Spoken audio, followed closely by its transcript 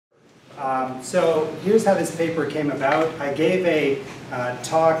So here's how this paper came about. I gave a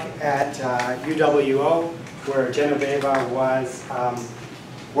talk at UWO where Genoveva was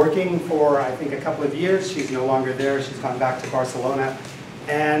working for, I think, a couple of years. She's no longer there. She's gone back to Barcelona.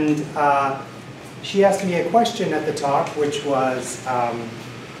 And she asked me a question at the talk, which was,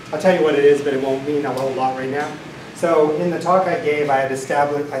 I'll tell you what it is, but it won't mean a whole lot right now. So in the talk I gave, I had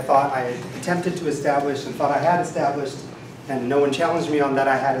attempted to establish and thought I had established, and no one challenged me on that,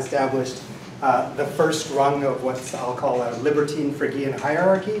 I had established the first rung of what I'll call a libertine Phrygian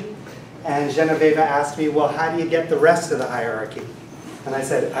hierarchy. And Genoveva asked me, well, how do you get the rest of the hierarchy? And I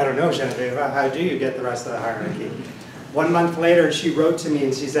said, I don't know, Genoveva, how do you get the rest of the hierarchy? 1 month later, she wrote to me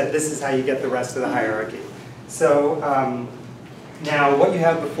and she said, this is how you get the rest of the hierarchy. So now what you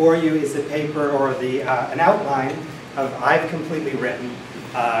have before you is a paper or an outline of I've completely written.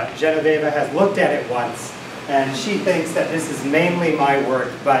 Genoveva has looked at it once, and she thinks that this is mainly my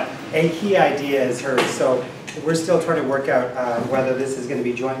work, but a key idea is hers. So we're still trying to work out whether this is going to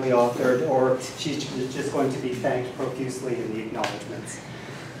be jointly authored or she's just going to be thanked profusely in the acknowledgments.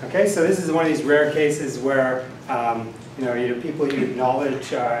 Okay, so this is one of these rare cases where people you acknowledge,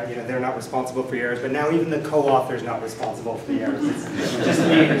 they're not responsible for the errors, but now even the co-author is not responsible for the errors. It's just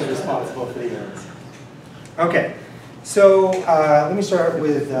me who's responsible for the errors. Okay, so let me start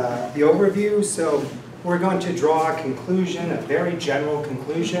with the overview. So we're going to draw a conclusion, a very general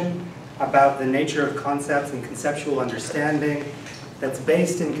conclusion about the nature of concepts and conceptual understanding that's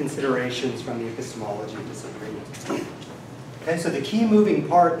based in considerations from the epistemology of disagreement. Okay, so the key moving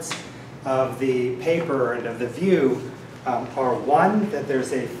parts of the paper and of the view are one, that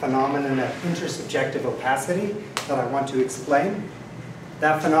there's a phenomenon of intersubjective opacity that I want to explain.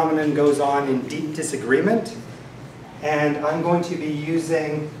 That phenomenon goes on in deep disagreement, and I'm going to be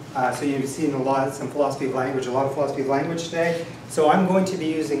using, so you've seen some philosophy of language, a lot of philosophy of language today. So I'm going to be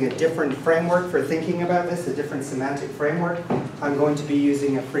using a different framework for thinking about this, a different semantic framework. I'm going to be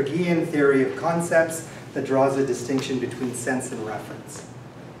using a Phrygian theory of concepts that draws a distinction between sense and reference.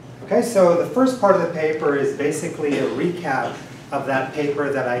 Okay, so the first part of the paper is basically a recap of that paper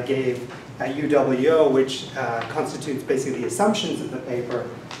that I gave at UWO, which constitutes basically the assumptions of the paper.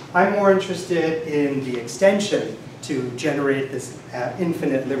 I'm more interested in the extension to generate this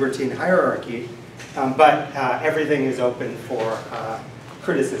infinite libertine hierarchy, but everything is open for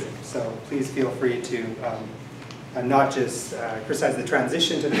criticism. So please feel free to not just criticize the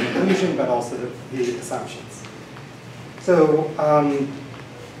transition to the conclusion, but also the assumptions. So,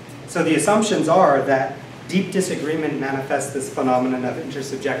 so the assumptions are that deep disagreement manifests this phenomenon of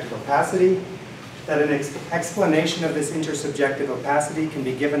intersubjective opacity, that an explanation of this intersubjective opacity can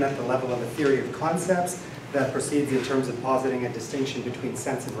be given at the level of a theory of concepts that proceeds in terms of positing a distinction between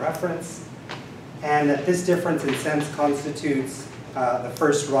sense and reference, and that this difference in sense constitutes the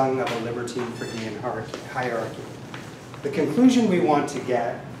first rung of a libertine Phrygian hierarchy. The conclusion we want to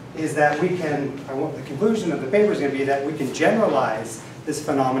get is that we can, the conclusion of the paper is going to be that we can generalize this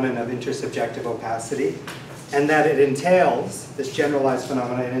phenomenon of intersubjective opacity, and that it entails, this generalized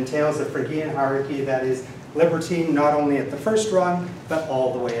phenomenon, it entails a Phrygian hierarchy that is libertine not only at the first rung, but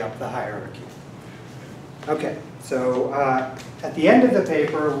all the way up the hierarchy. Okay, so at the end of the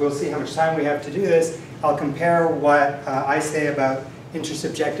paper, we'll see how much time we have to do this. I'll compare what I say about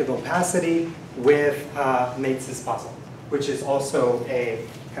intersubjective opacity with Mates' puzzle, which is also a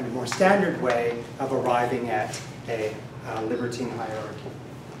kind of more standard way of arriving at a libertine hierarchy.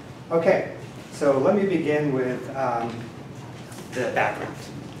 Okay, so let me begin with the background.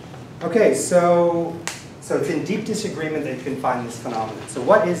 Okay, so it's in deep disagreement that you can find this phenomenon. So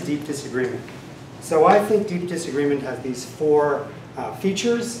what is deep disagreement? So I think deep disagreement has these four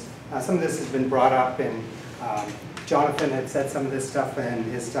features. Some of this has been brought up, and Jonathan had said some of this stuff in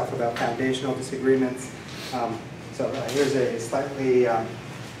his stuff about foundational disagreements. So here's a slightly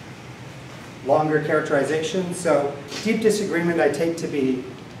longer characterization. So deep disagreement I take to be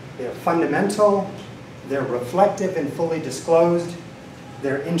they're fundamental, they're reflective and fully disclosed,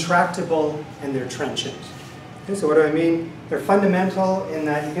 they're intractable, and they're trenchant. Okay, so what do I mean? They're fundamental in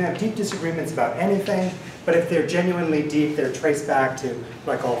that you can have deep disagreements about anything, but if they're genuinely deep, they're traced back to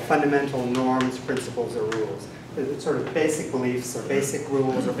what I call fundamental norms, principles, or rules. They're sort of basic beliefs or basic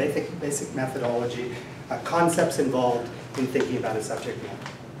rules or basic methodology, concepts involved in thinking about a subject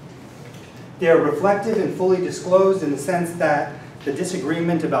matter. They are reflective and fully disclosed in the sense that the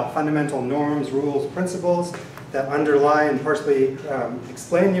disagreement about fundamental norms, rules, principles that underlie and partially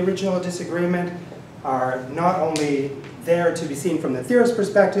explain the original disagreement are not only there to be seen from the theorist's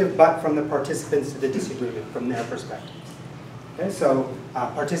perspective, but from the participants to the disagreement, from their perspective. Okay, so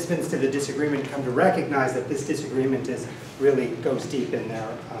participants to the disagreement come to recognize that this disagreement really goes deep in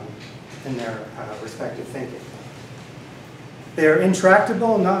their respective thinking. They're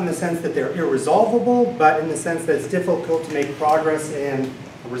intractable, not in the sense that they're irresolvable, but in the sense that it's difficult to make progress in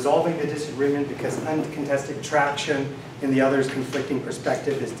resolving the disagreement because uncontested traction in the other's conflicting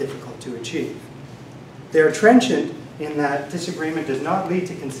perspective is difficult to achieve. They're trenchant in that disagreement does not lead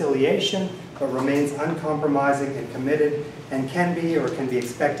to conciliation, but remains uncompromising and committed, and can be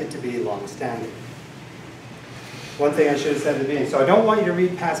expected to be long-standing. One thing I should have said at the beginning, so I don't want you to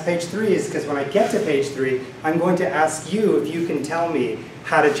read past page 3, is because when I get to page 3, I'm going to ask you if you can tell me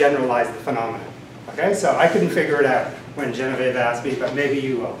how to generalize the phenomenon. Okay, so I couldn't figure it out when Genevieve asked me, but maybe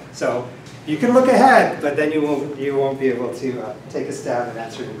you will. So you can look ahead, but then you won't be able to take a stab at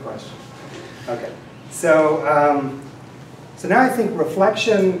answering the question. Okay, so so now I think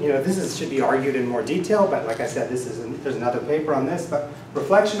reflection, this should be argued in more detail, but like I said, there's another paper on this, but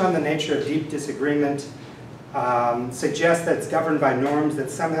reflection on the nature of deep disagreement suggests that it's governed by norms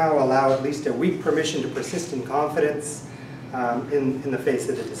that somehow allow at least a weak permission to persist in confidence in the face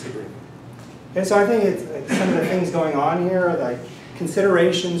of the disagreement. Okay, so I think it's some of the things going on here, like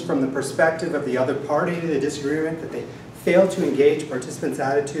considerations from the perspective of the other party to the disagreement, that they fail to engage participants'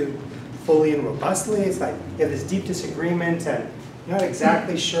 attitude fully and robustly. It's like you have this deep disagreement and you're not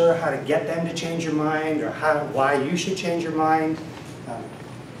exactly sure how to get them to change your mind or why you should change your mind.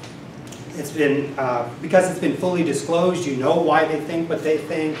 It's been, because it's been fully disclosed, you know why they think what they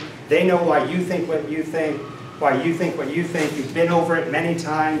think, they know why you think what you think, why you think what you think, you've been over it many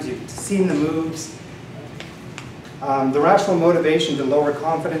times, you've seen the moves. The rational motivation to lower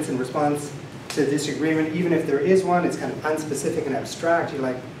confidence in response to disagreement, even if there is one, it's kind of unspecific and abstract. You're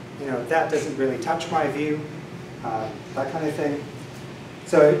like, that doesn't really touch my view, that kind of thing.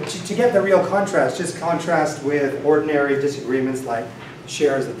 So to get the real contrast, just contrast with ordinary disagreements like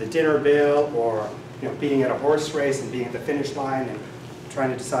shares of the dinner bill, or being at a horse race and being at the finish line and trying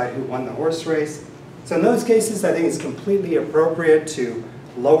to decide who won the horse race. So in those cases, I think it's completely appropriate to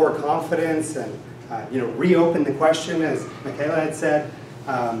lower confidence and reopen the question, as Michaela had said,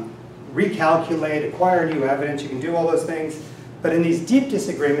 recalculate, acquire new evidence. You can do all those things. But in these deep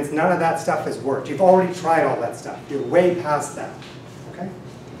disagreements, none of that stuff has worked. You've already tried all that stuff. You're way past that. Okay?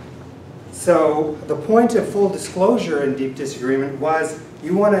 So the point of full disclosure in deep disagreement was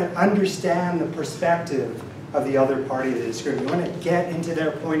you want to understand the perspective of the other party of the disagreement. You want to get into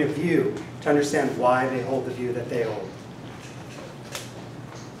their point of view to understand why they hold the view that they hold.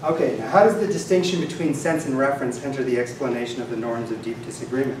 Okay, now how does the distinction between sense and reference enter the explanation of the norms of deep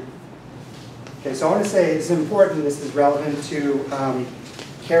disagreement? Okay, so I want to say it's important, this is relevant to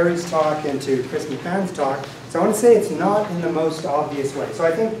Carrie's talk and to Chris McMahon's talk. So I want to say it's not in the most obvious way. So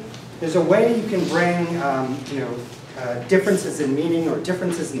I think there's a way you can bring differences in meaning or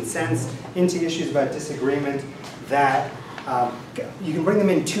differences in sense into issues about disagreement that you can bring them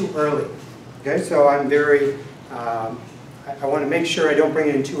in too early. Okay, so I'm very, I want to make sure I don't bring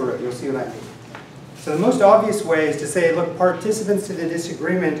it in too early. You'll see what I mean. So the most obvious way is to say, look, participants to the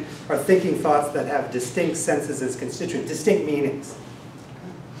disagreement are thinking thoughts that have distinct senses as constituent, distinct meanings.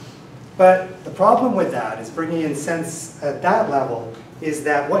 But the problem with that is bringing in sense at that level is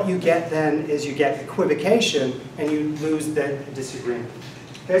that what you get then is you get equivocation and you lose the disagreement.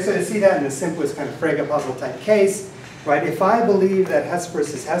 Okay, so to see that in the simplest kind of Frege puzzle type case, right, if I believe that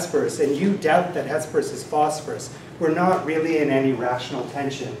Hesperus is Hesperus and you doubt that Hesperus is phosphorus, we're not really in any rational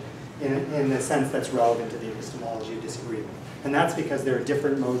tension in the sense that's relevant to the epistemology of disagreement. And that's because there are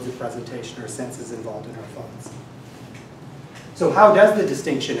different modes of presentation or senses involved in our thoughts. So how does the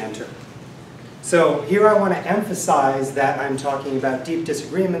distinction enter? So here I want to emphasize that I'm talking about deep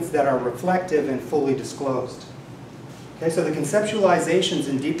disagreements that are reflective and fully disclosed. Okay, so the conceptualizations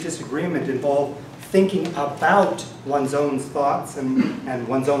in deep disagreement involve thinking about one's own thoughts and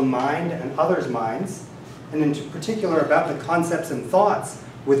one's own mind and others' minds, and in particular about the concepts and thoughts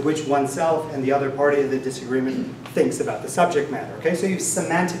with which oneself and the other party of the disagreement thinks about the subject matter. Okay, so you've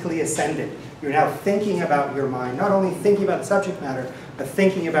semantically ascended. You're now thinking about your mind, not only thinking about the subject matter, but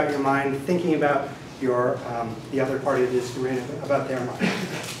thinking about your mind, thinking about your, the other party of the disagreement, about their mind.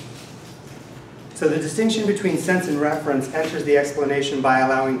 So the distinction between sense and reference enters the explanation by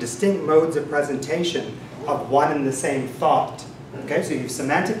allowing distinct modes of presentation of one and the same thought. Okay, so you've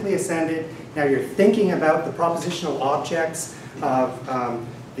semantically ascended. Now you're thinking about the propositional objects of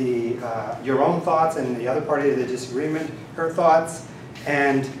your own thoughts and the other party of the disagreement, her thoughts.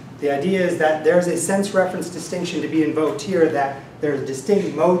 And the idea is that there's a sense-reference distinction to be invoked here, that there's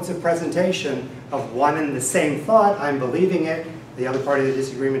distinct modes of presentation of one and the same thought. I'm believing it, the other party of the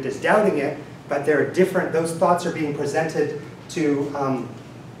disagreement is doubting it, but there are different, those thoughts are being presented to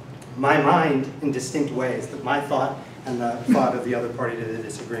my mind in distinct ways, my thought and the thought of the other party to the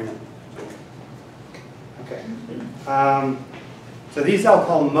disagreement. Okay. So these I'll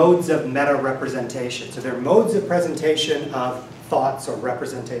call modes of meta-representation. So they're modes of presentation of thoughts or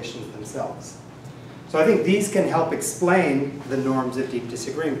representations themselves. So I think these can help explain the norms of deep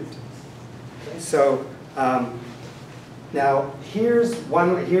disagreement. Okay, so now here's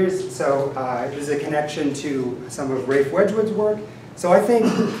a connection to some of Rafe Wedgwood's work. So I think,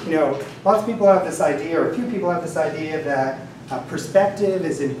 lots of people have this idea, or a few people have this idea that perspective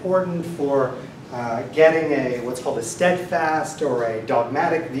is important for getting what's called a steadfast or a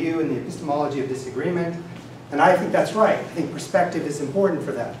dogmatic view in the epistemology of disagreement. And I think that's right. I think perspective is important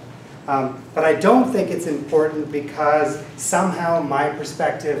for that. But I don't think it's important because somehow my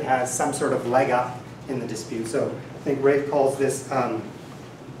perspective has some sort of leg up in the dispute. So I think Rafe calls this,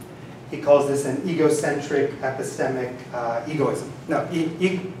 he calls this an egocentric epistemic egoism. No,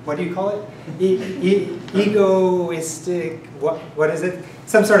 what do you call it? Egoistic, what is it?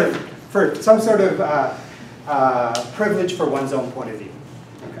 Some sort of privilege for one's own point of view.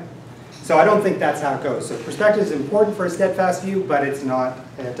 Okay? So I don't think that's how it goes. So perspective is important for a steadfast view, but it's not,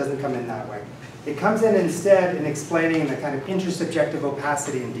 it doesn't come in that way. It comes in instead in explaining the kind of intersubjective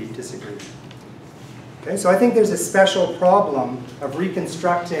opacity in deep disagreement. Okay? So I think there's a special problem of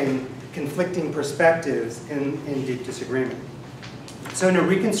reconstructing conflicting perspectives in deep disagreement. So in a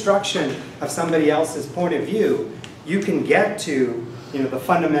reconstruction of somebody else's point of view, you can get to the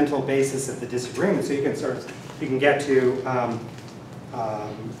fundamental basis of the disagreement. So you can get to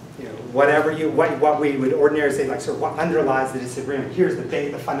what we would ordinarily say, like, sort of what underlies the disagreement. Here's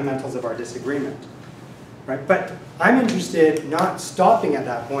the fundamentals of our disagreement, right? But I'm interested not stopping at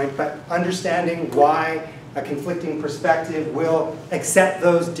that point, but understanding why a conflicting perspective will accept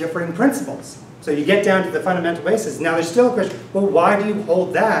those differing principles. So you get down to the fundamental basis. Now there's still a question, well, why do you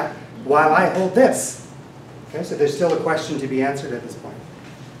hold that while I hold this? Okay, so there's still a question to be answered at this point.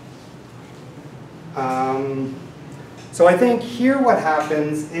 So I think here what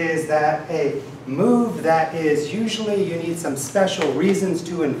happens is that a move that is usually you need some special reasons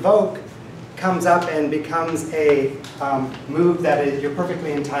to invoke comes up and becomes a move that you're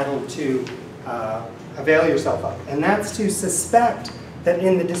perfectly entitled to avail yourself of. And that's to suspect that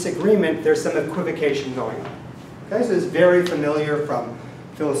in the disagreement there's some equivocation going on. Okay, so it's very familiar from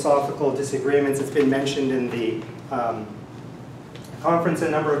philosophical disagreements. It's been mentioned in the conference a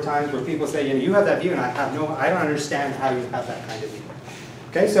number of times where people say, you have that view and I don't understand how you have that kind of view.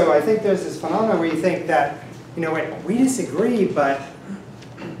 Okay, so I think there's this phenomenon where you think that, we disagree, but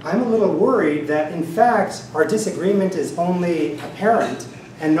I'm a little worried that in fact our disagreement is only apparent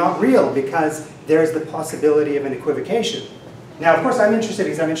and not real because there's the possibility of an equivocation. Now, of course, I'm interested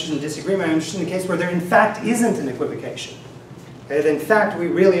because I'm interested in disagreement. I'm interested in the case where there in fact isn't an equivocation. Okay, that in fact we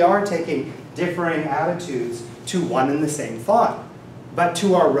really are taking differing attitudes to one and the same thought. But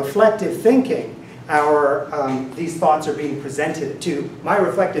to our reflective thinking, these thoughts are being presented to my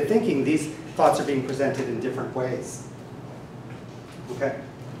reflective thinking, these thoughts are being presented in different ways. Okay.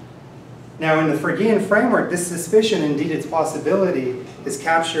 Now in the Phrygian framework, this suspicion, indeed its possibility, is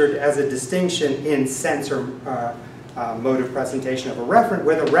captured as a distinction in sense or mode of presentation of a referent,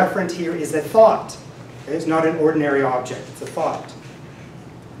 where the referent here is a thought. Okay? It's not an ordinary object, it's a thought.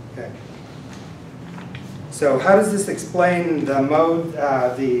 Okay. So how does this explain the mode,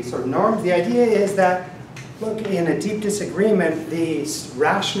 the sort of norms? The idea is that, look, in a deep disagreement, the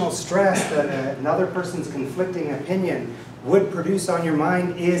rational stress that another person's conflicting opinion would produce on your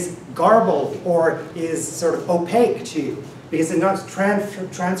mind is garbled or is sort of opaque to you because it's not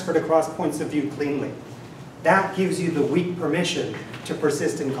transferred across points of view cleanly. That gives you the weak permission to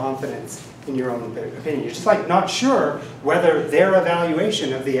persist in confidence in your own opinion. You're just like not sure whether their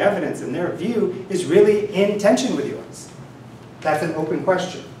evaluation of the evidence and their view is really in tension with yours. That's an open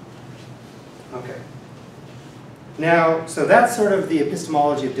question. Okay. Now, so that's sort of the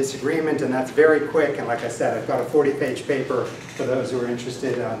epistemology of disagreement, and that's very quick. And like I said, I've got a 40-page paper for those who are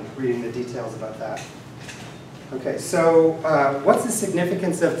interested in reading the details about that. Okay, so what's the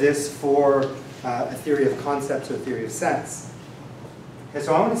significance of this for a theory of concepts or a theory of sense? Okay,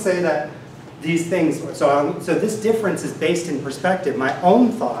 so I want to say that these things, so this difference is based in perspective. My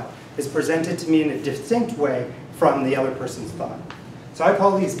own thought is presented to me in a distinct way from the other person's thought. So I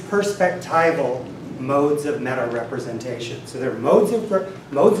call these perspectival modes of meta-representation. So they're modes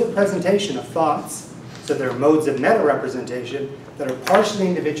of presentation of thoughts. So they're modes of meta-representation that are partially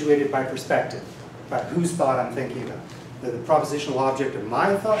individuated by perspective, by whose thought I'm thinking about. They're the propositional object of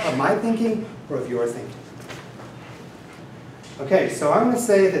my thought, of my thinking, or of your thinking. Okay, so I'm going to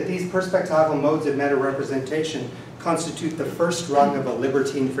say that these perspectival modes of meta-representation constitute the first rung of a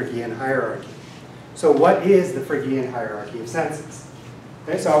libertine Phrygian hierarchy. So what is the Phrygian hierarchy of senses?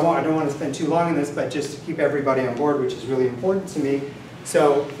 Okay, so I don't want to spend too long on this, but just to keep everybody on board, which is really important to me.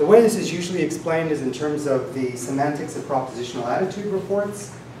 So the way this is usually explained is in terms of the semantics of propositional attitude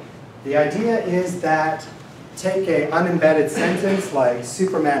reports. The idea is that take an unembedded sentence like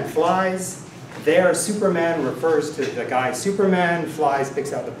Superman flies. There, Superman refers to the guy Superman. Flies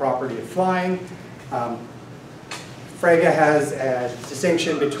picks out the property of flying. Frege has a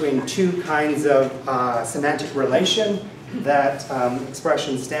distinction between two kinds of semantic relation that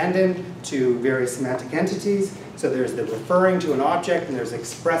expressions stand in to various semantic entities. So there's the referring to an object and there's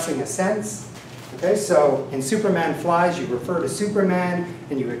expressing a sense. Okay, so in Superman flies, you refer to Superman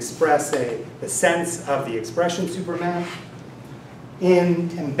and you express the sense of the expression Superman. In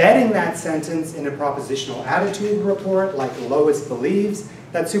embedding that sentence in a propositional attitude report, like Lois believes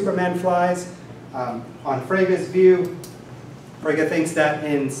that Superman flies, on Frege's view, Frege thinks that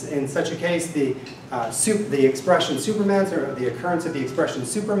in such a case, the expression Superman, or the occurrence of the expression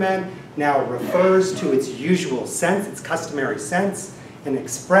Superman, now refers to its usual sense, its customary sense, and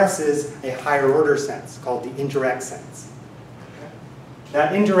expresses a higher order sense called the indirect sense.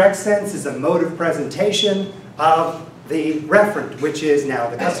 That indirect sense is a mode of presentation of the referent, which is now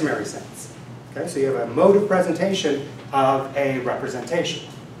the customary sense. Okay, so you have a mode of presentation of a representation.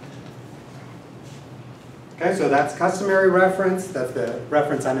 Okay, so that's customary reference, that's the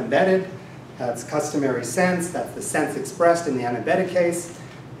reference unembedded. That's customary sense, that's the sense expressed in the unembedded case.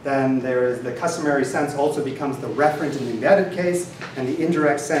 Then there is the customary sense also becomes the referent in the embedded case, and the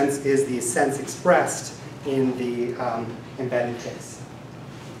indirect sense is the sense expressed in the embedded case.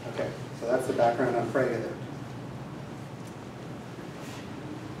 Okay, so that's the background on Frege there.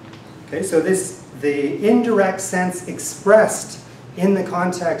 Okay, so the indirect sense expressed in the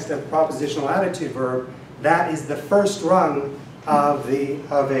context of propositional attitude verb, that is the first rung of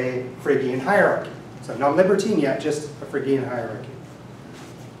a Phrygian hierarchy. So not libertine yet, just a Phrygian hierarchy.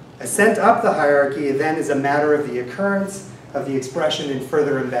 Ascent up the hierarchy then is a matter of the occurrence of the expression in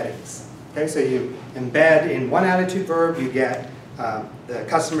further embeddings. Okay, so you embed in one attitude verb, you get the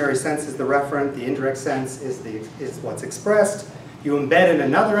customary sense is the referent, the indirect sense is what's expressed. You embed in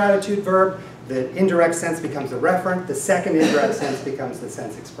another attitude verb, the indirect sense becomes the referent, the second indirect sense becomes the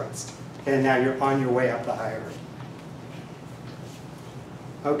sense expressed. And now you're on your way up the hierarchy.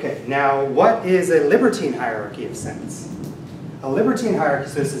 Okay, now what is a libertine hierarchy of sense? A libertine hierarchy,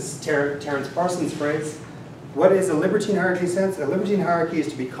 so this is Terence Parsons' phrase. What is a libertine hierarchy of sense? A libertine hierarchy is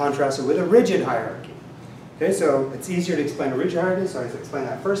to be contrasted with a rigid hierarchy. Okay, so it's easier to explain a rigid hierarchy, so I'll explain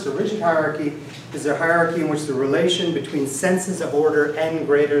that first. A rigid hierarchy is a hierarchy in which the relation between senses of order n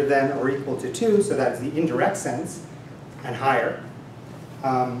greater than or equal to 2, so that's the indirect sense, and higher,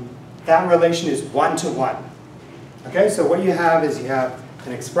 that relation is 1-to-1. Okay, so what you have is you have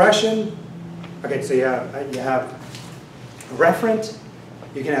an expression. Okay, so you have a referent.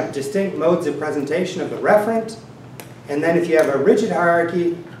 You can have distinct modes of presentation of the referent. And then if you have a rigid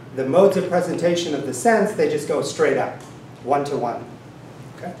hierarchy, the modes of presentation of the sense, they just go straight up, 1-to-1.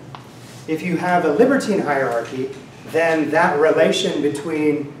 Okay? If you have a libertine hierarchy, then that relation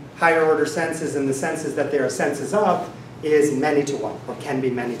between higher order senses and the senses that they are senses of is many-to-1, or can be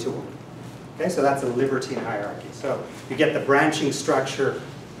many-to-1. Okay, so that's a libertine hierarchy. So you get the branching structure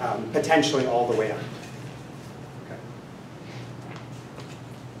potentially all the way up. Okay.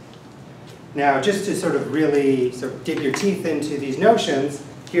 Now, just to sort of really dig your teeth into these notions,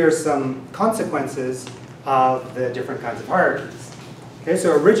 here are some consequences of the different kinds of hierarchies. Okay,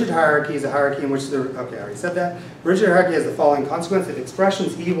 so a rigid hierarchy is a hierarchy in which okay, I already said that. Rigid hierarchy has the following consequence. If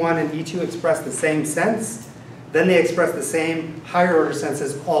expressions E1 and E2 express the same sense, then they express the same higher order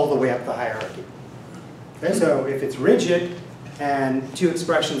senses all the way up the hierarchy. Okay, so if it's rigid and two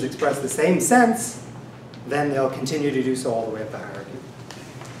expressions express the same sense, then they'll continue to do so all the way up the hierarchy.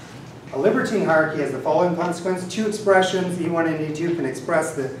 A libertine hierarchy has the following consequence. Two expressions, E1 and E2, can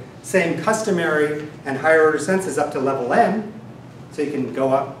express the same customary and higher order senses up to level n, so you can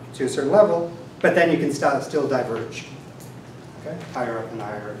go up to a certain level, but then you can still diverge. Okay, higher up and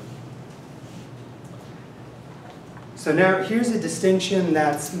higher. So now here's a distinction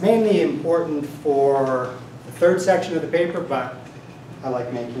that's mainly important for the third section of the paper, but I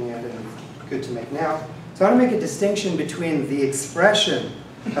like making it and it's good to make now. So I want to make a distinction between the expression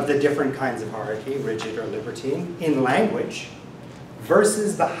of the different kinds of hierarchy, rigid or libertine, in language,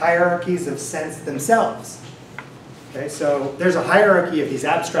 versus the hierarchies of sense themselves. Okay, so there's a hierarchy of these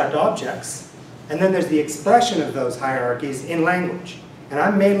abstract objects, and then there's the expression of those hierarchies in language. And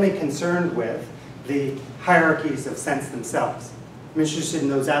I'm mainly concerned with the hierarchies of sense themselves. I'm interested in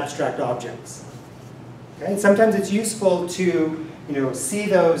those abstract objects. Okay? And sometimes it's useful to see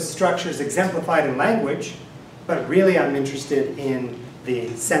those structures exemplified in language, but really I'm interested in the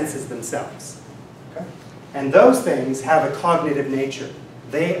senses themselves. Okay? And those things have a cognitive nature.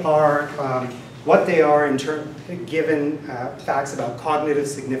 They are what they are given facts about cognitive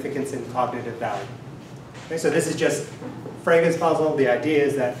significance and cognitive value. Okay? So this is just Frege's puzzle. The idea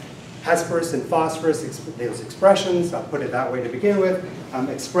is that Hesperus and phosphorus, those expressions, I'll put it that way to begin with,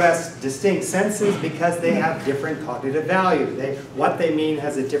 express distinct senses because they have different cognitive value. What they mean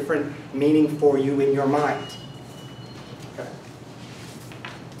has a different meaning for you in your mind. Okay.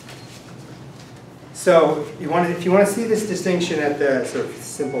 So if you want to see this distinction at the sort of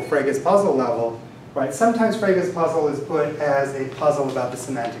simple Frege's puzzle level, right? Sometimes Frege's puzzle is put as a puzzle about the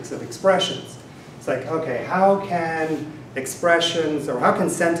semantics of expressions. It's like, okay, how can expressions, or how can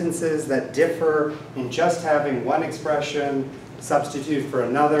sentences that differ in just having one expression substitute for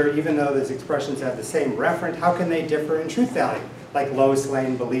another, even though those expressions have the same referent, how can they differ in truth value? Like Lois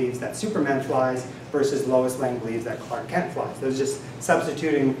Lane believes that Superman flies versus Lois Lane believes that Clark Kent flies. Those just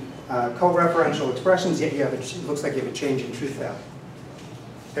substituting co-referential expressions, yet you have it looks like you have a change in truth value.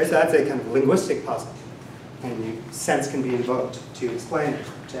 Okay, so that's a kind of linguistic puzzle, and sense can be invoked to explain it,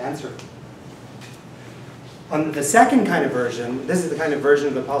 to answer it. On the second kind of version, this is the kind of version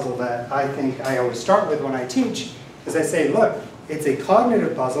of the puzzle that I think I always start with when I teach, is I say, look, it's a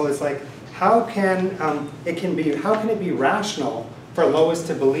cognitive puzzle. It's like, how can it be rational for Lois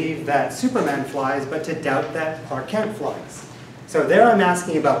to believe that Superman flies, but to doubt that Clark Kent flies? So there I'm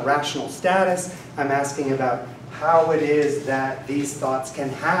asking about rational status. I'm asking about how it is that these thoughts can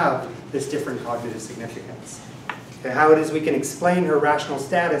have this different cognitive significance. Okay, how it is we can explain her rational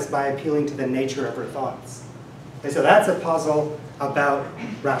status by appealing to the nature of her thoughts. Okay, so that's a puzzle about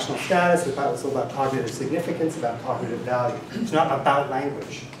rational status, a puzzle about cognitive significance, about cognitive value. It's not about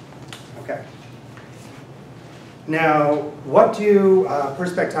language. Okay. Now, what do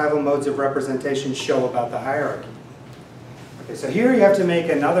perspectival modes of representation show about the hierarchy? Okay, so here you have to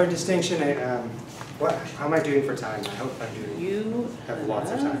make another distinction. How am I doing for time? I hope I'm doing. You have lots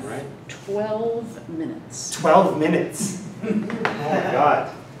of time, right? 12 minutes. 12 minutes. Oh my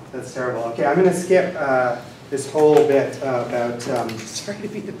God, that's terrible. Okay, I'm going to skip this whole bit about. Sorry to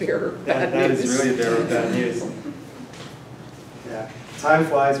be the bearer of bad news. That is really the bearer of bad news. Yeah, time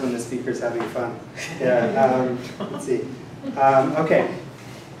flies when the speaker's having fun. Yeah. Let's see. Okay.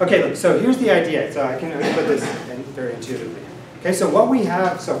 Okay. Look. So here's the idea. So I can put this in very intuitively. Okay. So what we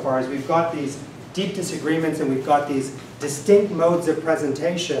have so far is we've got these deep disagreements and we've got these distinct modes of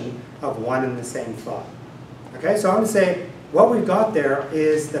presentation of one and the same thought. Okay. So I'm going to say what we've got there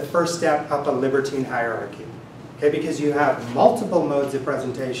is the first step up a libertine hierarchy. Okay, because you have multiple modes of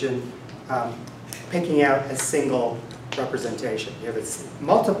presentation picking out a single representation. You have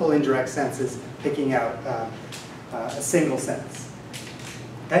multiple indirect senses picking out a single sense.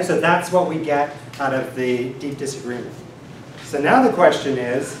 Okay, so that's what we get out of the deep disagreement. So now the question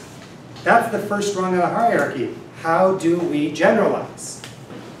is, that's the first rung of the hierarchy. How do we generalize?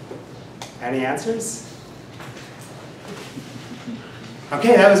 Any answers?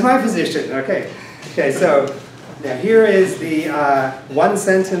 Okay, that was my position. Okay, so now here is the one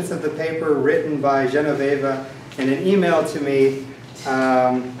sentence of the paper written by Genoveva in an email to me.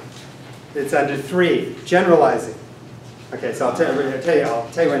 It's under 3, generalizing. Okay, so I'll tell you when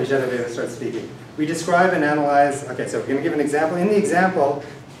Genoveva starts speaking. We describe and analyze. Okay, so we're going to give an example. In the example,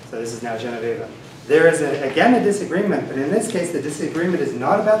 so this is now Genoveva. There is again a disagreement, but in this case the disagreement is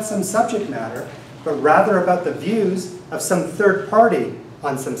not about some subject matter, but rather about the views of some third party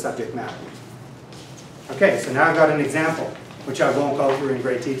on some subject matter. Okay, so now I've got an example, which I won't go through in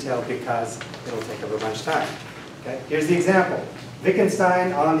great detail because it'll take up a bunch of time. Okay, here's the example.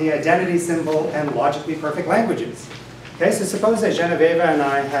 Wittgenstein on the identity symbol and logically perfect languages. Okay, so suppose that Genoveva and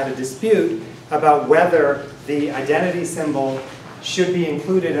I had a dispute about whether the identity symbol should be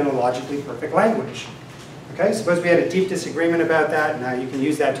included in a logically perfect language. Okay, suppose we had a deep disagreement about that. Now you can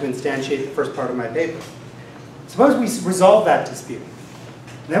use that to instantiate the first part of my paper. Suppose we resolve that dispute.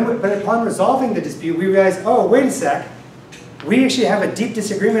 But upon resolving the dispute, we realize, oh, wait a sec, we actually have a deep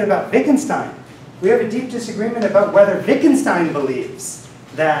disagreement about Wittgenstein. We have a deep disagreement about whether Wittgenstein believes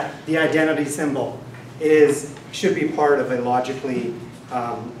that the identity symbol should be part of a logically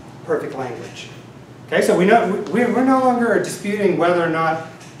perfect language. Okay, so we're no longer disputing whether or not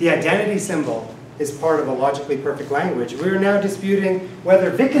the identity symbol is part of a logically perfect language. We're now disputing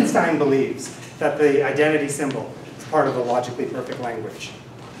whether Wittgenstein believes that the identity symbol is part of a logically perfect language.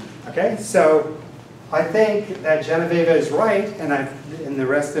 Okay, so I think that Genoveva is right, and in the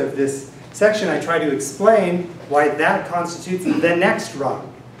rest of this section I try to explain why that constitutes the next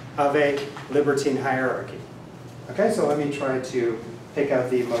rung. of a libertine hierarchy. Okay, so let me try to pick out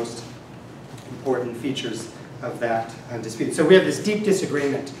the most important features of that dispute. So we have this deep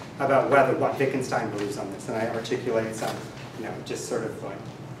disagreement about what Wittgenstein believes on this, and I articulate some, just sort of like,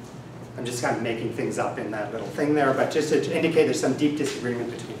 I'm just kind of making things up in that little thing there, but just to indicate there's some deep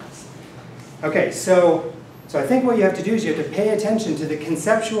disagreement between us. Okay, so I think what you have to do is you have to pay attention to the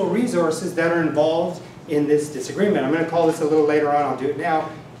conceptual resources that are involved in this disagreement. I'm going to call this a little later on, I'll do it now.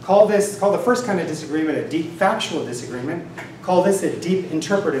 Call the first kind of disagreement a deep factual disagreement. Call this a deep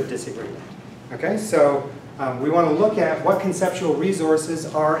interpretive disagreement. Okay, so we want to look at what conceptual resources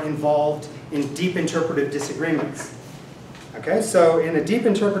are involved in deep interpretive disagreements. Okay, so in a deep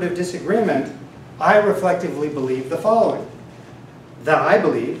interpretive disagreement, I reflectively believe the following. That I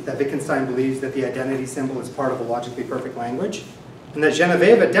believe, that Wittgenstein believes that the identity symbol is part of a logically perfect language, and that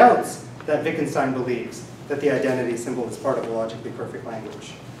Genoveva doubts that Wittgenstein believes that the identity symbol is part of a logically perfect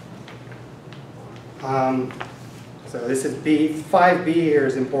language. So this is B. 5B here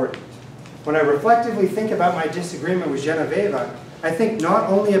is important. When I reflectively think about my disagreement with Genoveva, I think not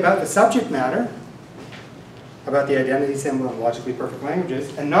only about the subject matter, about the identity symbol of logically perfect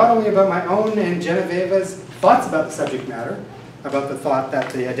languages, and not only about my own and Genoveva's thoughts about the subject matter, about the thought that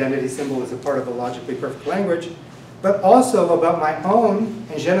the identity symbol is a part of a logically perfect language, but also about my own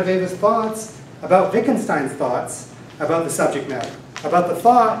and Genoveva's thoughts about Wittgenstein's thoughts about the subject matter, about the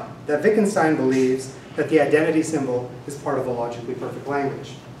thought that Wittgenstein believes that the identity symbol is part of a logically perfect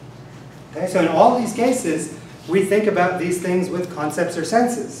language. Okay, so in all these cases, we think about these things with concepts or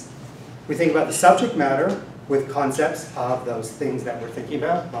senses. We think about the subject matter with concepts of those things that we're thinking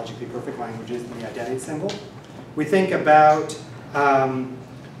about, logically perfect languages and the identity symbol. We think about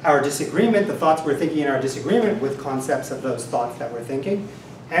our disagreement, the thoughts we're thinking in our disagreement with concepts of those thoughts that we're thinking.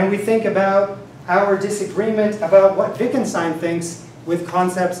 And we think about our disagreement about what Wittgenstein thinks with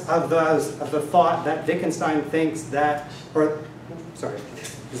concepts of the thought that Wittgenstein thinks that, sorry,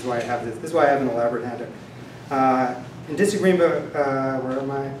 this is why I have this. This is why I have an elaborate handout. In disagreement, where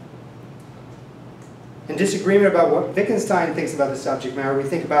am I? In disagreement about what Wittgenstein thinks about the subject matter, we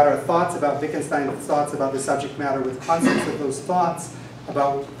think about our thoughts about Wittgenstein's thoughts about the subject matter with concepts of those thoughts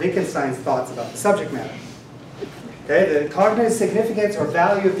about Wittgenstein's thoughts about the subject matter. Okay, the cognitive significance or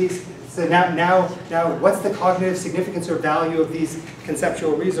value of these. So now, what's the cognitive significance or value of these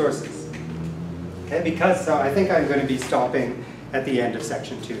conceptual resources? Okay, because I think I'm going to be stopping at the end of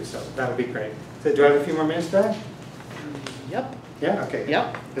section 2, so that would be great. So do I have a few more minutes, Brad? Yep. Yeah. Okay.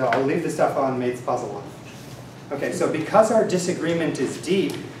 Yep. I'll leave the stuff on Mate's puzzle off. Okay, so because our disagreement is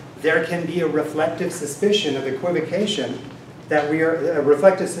deep, there can be a reflective suspicion of equivocation that we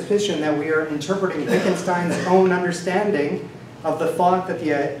are interpreting Wittgenstein's own understanding of the thought that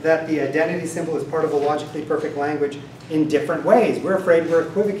the identity symbol is part of a logically perfect language in different ways. We're afraid we're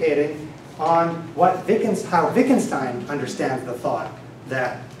equivocating on how Wittgenstein understands the thought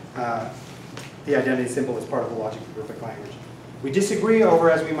that the identity symbol is part of a logically perfect language. We disagree over,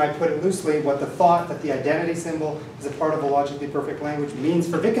 as we might put it loosely, what the thought that the identity symbol is a part of a logically perfect language means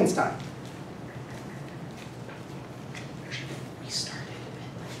for Wittgenstein. We started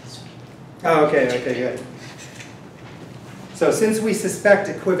a bit this week. Oh, okay, good. So since we suspect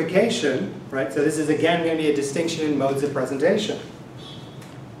equivocation, right, so this is again going to be a distinction in modes of presentation.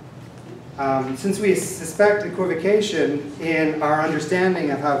 Since we suspect equivocation in our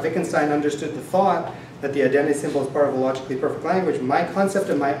understanding of how Wittgenstein understood the thought that the identity symbol is part of a logically perfect language, my concept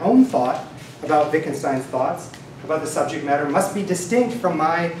of my own thought about Wittgenstein's thoughts about the subject matter must be distinct from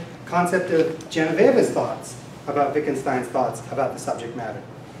my concept of Genoveva's thoughts about Wittgenstein's thoughts about the subject matter.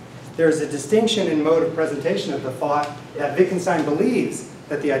 There is a distinction in mode of presentation of the thought that Wittgenstein believes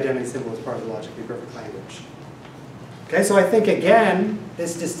that the identity symbol is part of the logically perfect language. Okay, so I think again,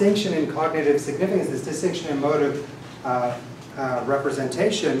 this distinction in cognitive significance, this distinction in mode of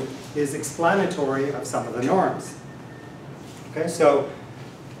representation is explanatory of some of the norms. Okay, so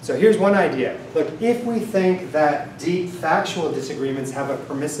here's one idea. Look, if we think that deep factual disagreements have a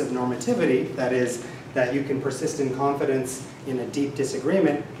permissive normativity, that is, that you can persist in confidence in a deep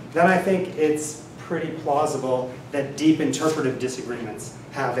disagreement, then I think it's pretty plausible that deep interpretive disagreements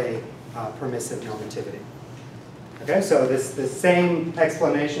have a permissive normativity. Okay, so the same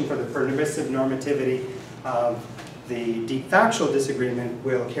explanation for the permissive normativity of the deep factual disagreement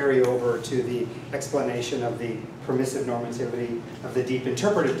will carry over to the explanation of the permissive normativity of the deep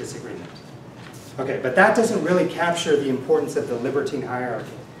interpretive disagreement. Okay, but that doesn't really capture the importance of the libertine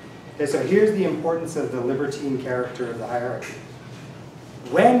hierarchy. Okay, so here's the importance of the libertine character of the hierarchy.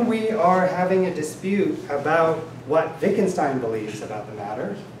 When we are having a dispute about what Wittgenstein believes about the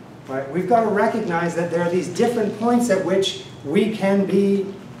matter, right, we've got to recognize that there are these different points at which we can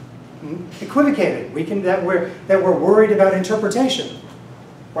be equivocated. That we're worried about interpretation.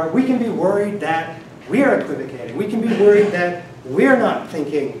 Right? We can be worried that we are equivocating. We can be worried that we're not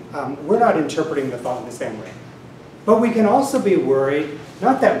thinking, we're not interpreting the thought in the same way. But we can also be worried,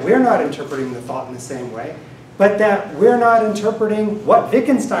 not that we're not interpreting the thought in the same way, but that we're not interpreting what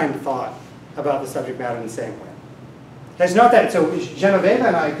Wittgenstein thought about the subject matter in the same way. It's not that, so Genoveva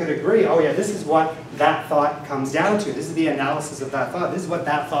and I could agree, oh yeah, this is what that thought comes down to. This is the analysis of that thought. This is what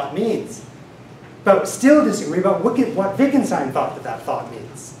that thought means. But still disagree about what Wittgenstein thought that that thought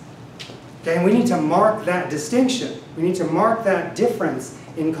means. Okay, and we need to mark that distinction. We need to mark that difference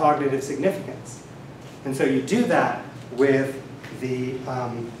in cognitive significance. And so you do that with the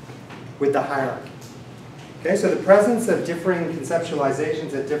hierarchy. Okay, so the presence of differing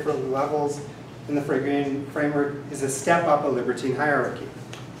conceptualizations at different levels in the Frege framework is a step up a libertine hierarchy.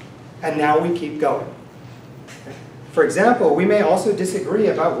 And now we keep going. Okay. For example, we may also disagree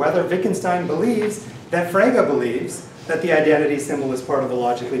about whether Wittgenstein believes that Frege believes that the identity symbol is part of the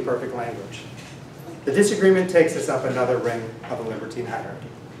logically perfect language. The disagreement takes us up another ring of a libertine hierarchy,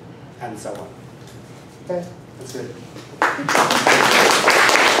 and so on. Okay, that's good.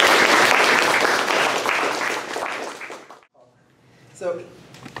 So,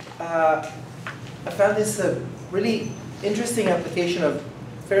 I found this a really interesting application of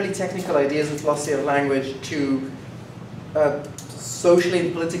fairly technical ideas in philosophy of language to a socially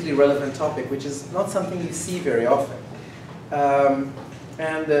and politically relevant topic, which is not something you see very often.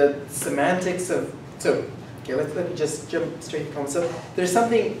 And the semantics of, so, okay, let me just jump straight to comments. So, there's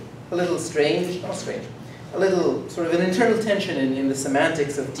something a little strange, not strange, a little sort of an internal tension in the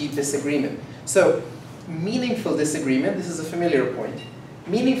semantics of deep disagreement. So, meaningful disagreement, this is a familiar point,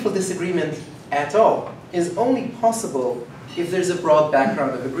 meaningful disagreement at all is only possible if there's a broad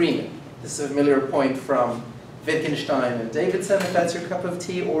background of agreement. This is a familiar point from Wittgenstein and Davidson, if that's your cup of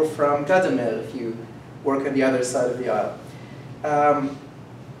tea, or from Gadamer, if you work on the other side of the aisle.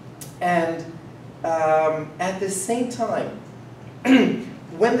 At the same time,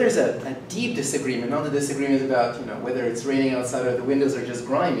 when there's a deep disagreement, not a disagreement about whether it's raining outside or the windows are just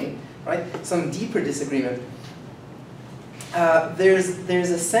grimy, right? Some deeper disagreement.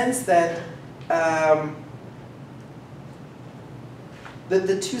 There's a sense that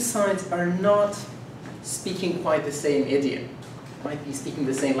the two sides are not speaking quite the same idiom. Might be speaking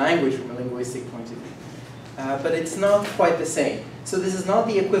the same language from a linguistic point of view, but it's not quite the same. So this is not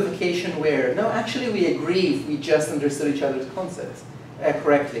the equivocation where, no, actually we agree if we just understood each other's concepts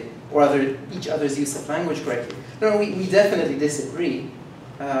correctly, or each other's use of language correctly. No, we definitely disagree,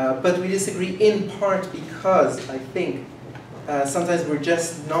 but we disagree in part because I think sometimes we're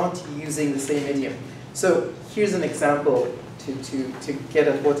just not using the same idiom. So here's an example to get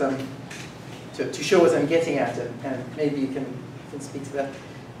at what to show what I'm getting at, and maybe you can speak to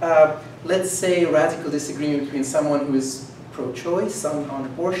that. Let's say a radical disagreement between someone who is pro-choice on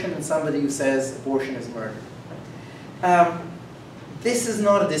abortion and somebody who says abortion is murder. This is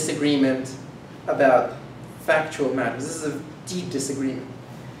not a disagreement about factual matters. This is a deep disagreement.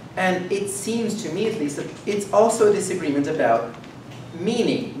 And it seems to me, at least, that it's also a disagreement about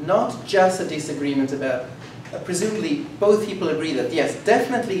meaning, not just a disagreement about, presumably both people agree that, yes,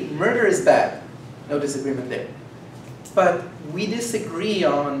 definitely murder is bad. No disagreement there. But we disagree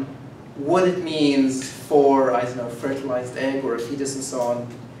on what it means for, I don't know, a fertilized egg or a fetus and so on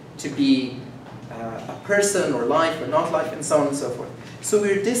to be a person or life or not life and so on and so forth. So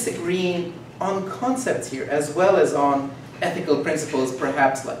we're disagreeing on concepts here as well as on ethical principles,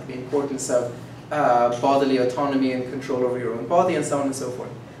 perhaps like the importance of bodily autonomy and control over your own body and so on and so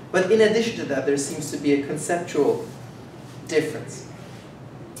forth. But in addition to that, there seems to be a conceptual difference.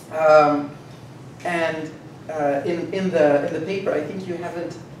 In the paper, I think you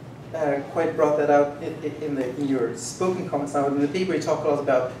haven't quite brought that out in your spoken comments now. In the paper, you talk a lot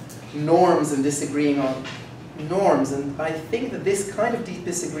about norms and disagreeing on norms, and I think that this kind of deep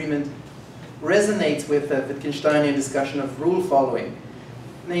disagreement resonates with the Wittgensteinian discussion of rule following.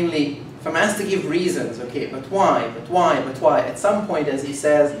 Namely, if I'm asked to give reasons, okay, but why, but why, but why? At some point, as he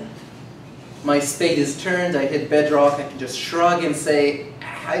says, my spade is turned, I hit bedrock, I can just shrug and say,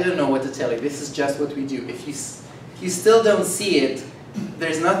 I don't know what to tell you, this is just what we do. If you still don't see it,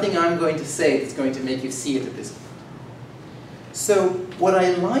 there's nothing I'm going to say that's going to make you see it at this point. So what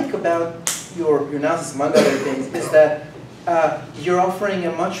I like about your analysis, among other things, is that you're offering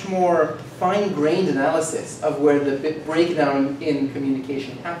a much more fine-grained analysis of where the breakdown in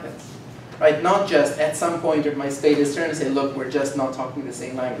communication happens. Right? Not just at some point if my spade is turned and say, look, we're just not talking the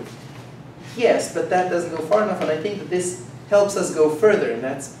same language. Yes, but that doesn't go far enough, and I think that this helps us go further, and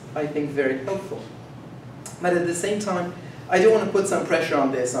that's, I think, very helpful. But at the same time, I do want to put some pressure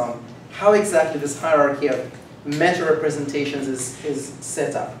on this, on how exactly this hierarchy of meta-representations is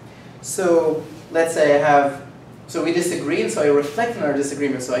set up. So let's say so we disagree, and so I reflect on our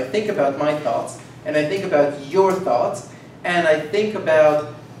disagreement. So I think about my thoughts, and I think about your thoughts, and I think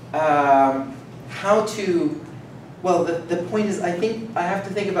about how to, well, the point is, I think I have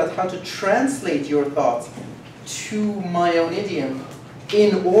to think about how to translate your thoughts to my own idiom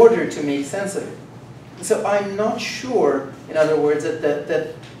in order to make sense of it. So I'm not sure, in other words,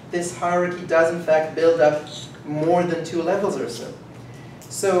 that this hierarchy does in fact build up more than 2 levels or so.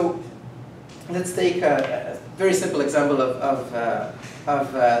 So let's take a very simple example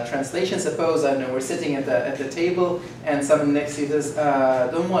of translation. Suppose, I don't know, we're sitting at the table and someone next to you says,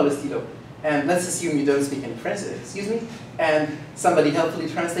 "Donne-moi le stylo." And let's assume you don't speak any French, excuse me, and somebody helpfully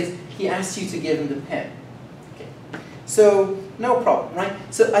translates. He asks you to give him the pen. Okay. So, no problem, right?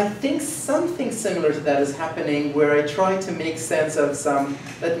 So I think something similar to that is happening where I try to make sense of some,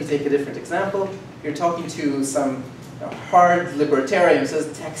 let me take a different example. You're talking to some hard libertarian who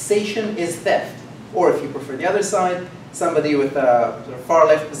says taxation is theft. Or if you prefer the other side, somebody with a sort of far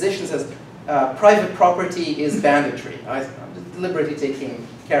left position says private property is banditry. I'm deliberately taking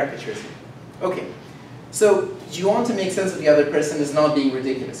caricatures here. Okay, so you want to make sense of the other person as not being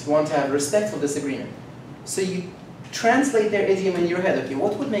ridiculous. You want to have a respectful disagreement. So you translate their idiom in your head. Okay,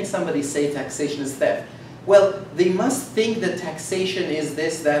 what would make somebody say taxation is theft? Well, they must think that taxation is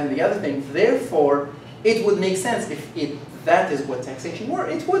this, that, and the other thing. Therefore, it would make sense if that is what taxation were.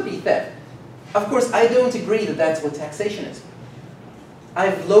 It would be theft. Of course, I don't agree that that's what taxation is.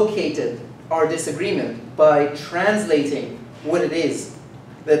 I've located our disagreement by translating what it is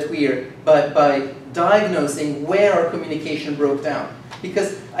that we're, by diagnosing where our communication broke down.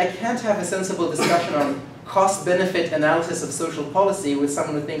 Because I can't have a sensible discussion on cost-benefit analysis of social policy with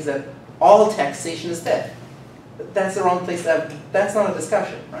someone who thinks that all taxation is theft. That's the wrong place. That's not a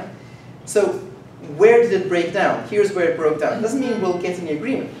discussion, right? So where did it break down? Here's where it broke down. It doesn't mean we'll get any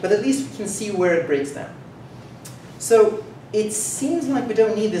agreement, but at least we can see where it breaks down. So it seems like we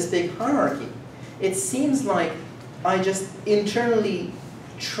don't need this big hierarchy. It seems like I just internally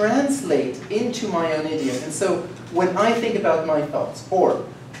translate into my own idiom. And so when I think about my thoughts, or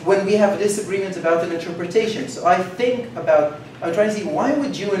when we have a disagreement about an interpretation, so I think about, I'm trying to see, why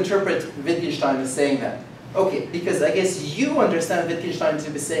would you interpret Wittgenstein as saying that? Okay, because I guess you understand Wittgenstein to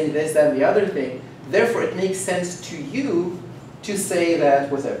be saying this, that, and the other thing, therefore it makes sense to you to say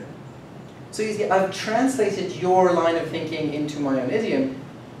that, whatever. So you see, I've translated your line of thinking into my own idiom,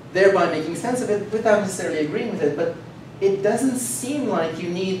 thereby making sense of it without necessarily agreeing with it, but it doesn't seem like you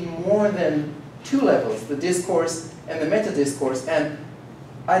need more than 2 levels, the discourse and the meta-discourse, and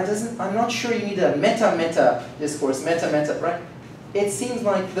I'm not sure you need a meta-meta-discourse, meta-meta, right? It seems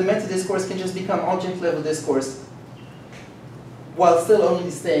like the meta-discourse can just become object-level discourse while still only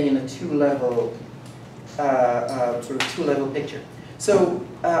staying in a 2-level, sort of 2-level picture. So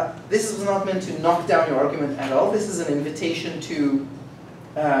this was not meant to knock down your argument at all. This is an invitation to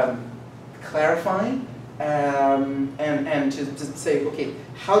clarify and to say, okay,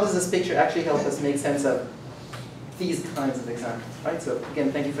 how does this picture actually help us make sense of these kinds of examples, right? So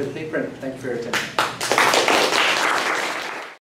again, thank you for the paper and thank you for your attention.